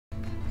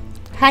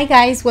Hi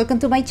guys, welcome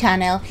to my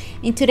channel.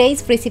 In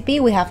today's recipe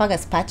we have a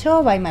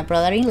gazpacho by my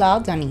brother-in-law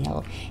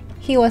Daniel.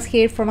 He was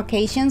here from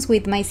vacations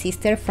with my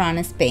sister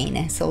from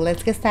Spain, so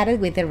let's get started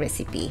with the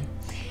recipe.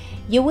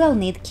 You will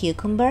need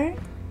cucumber,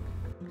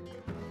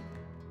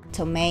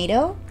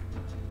 tomato,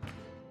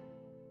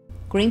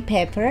 green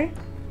pepper,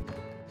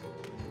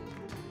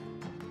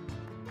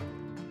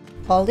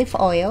 olive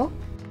oil,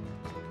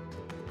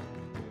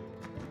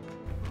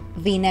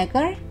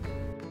 vinegar,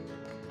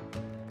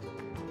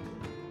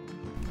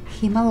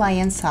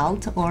 Himalayan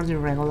salt or the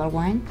regular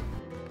one,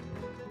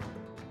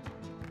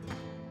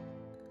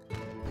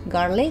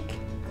 garlic,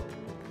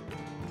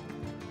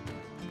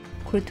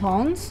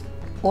 croutons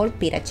or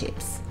pita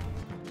chips.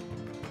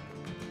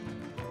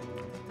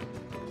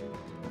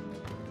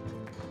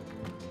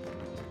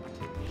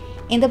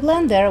 In the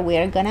blender we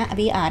are gonna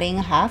be adding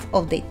half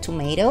of the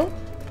tomato,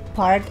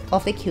 part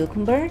of the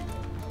cucumber,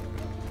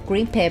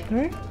 green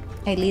pepper,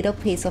 a little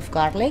piece of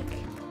garlic,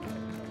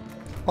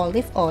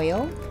 olive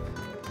oil,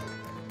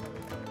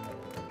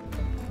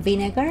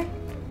 vinegar,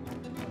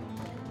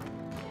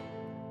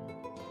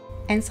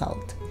 and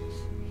salt.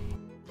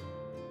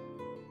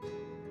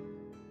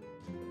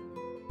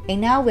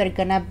 And now we're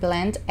gonna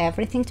blend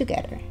everything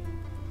together.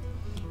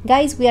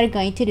 Guys, we are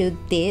going to do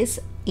this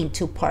in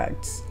two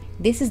parts.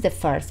 This is the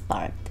first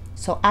part.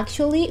 So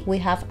actually we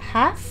have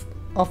half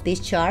of this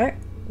jar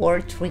or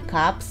 3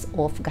 cups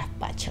of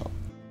gazpacho.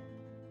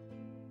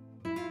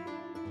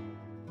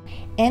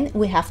 And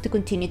we have to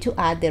continue to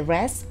add the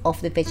rest of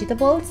the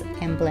vegetables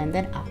and blend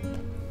them up.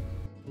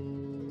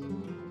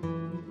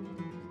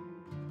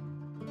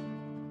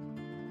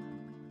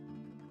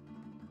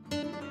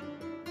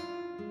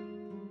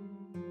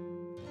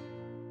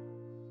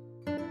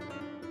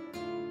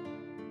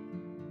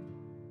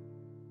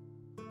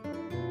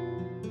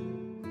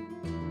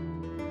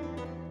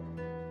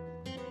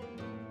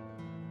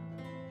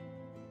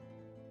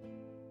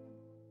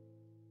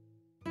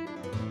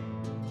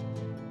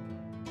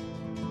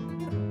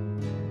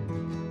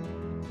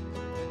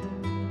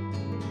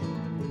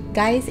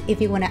 Guys, if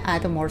you want to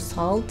add more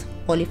salt,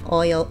 olive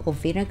oil or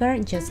vinegar,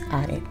 just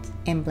add it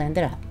and blend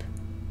it up.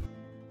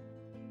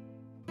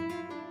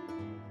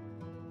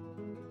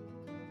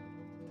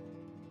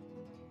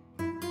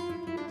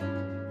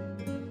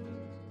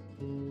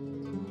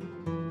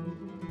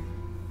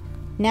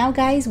 Now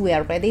guys, we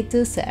are ready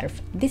to serve.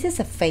 This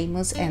is a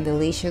famous and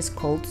delicious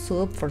cold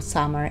soup for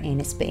summer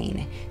in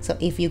Spain. So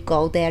if you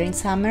go there in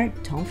summer,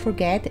 don't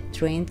forget to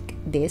drink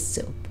this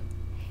soup.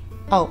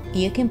 Oh,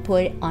 you can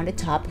put on the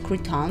top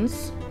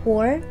croutons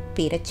or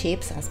pita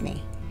chips as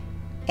me.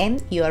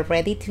 And you are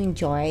ready to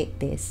enjoy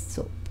this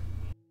soup.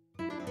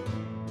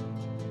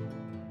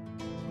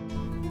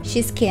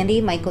 She's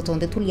Candy, my coton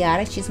de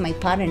Tulliar. She's my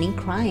partner in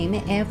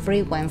crime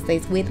every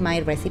Wednesdays with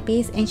my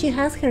recipes, and she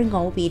has her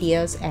own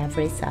videos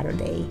every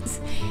Saturdays.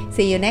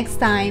 See you next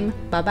time.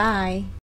 Bye bye.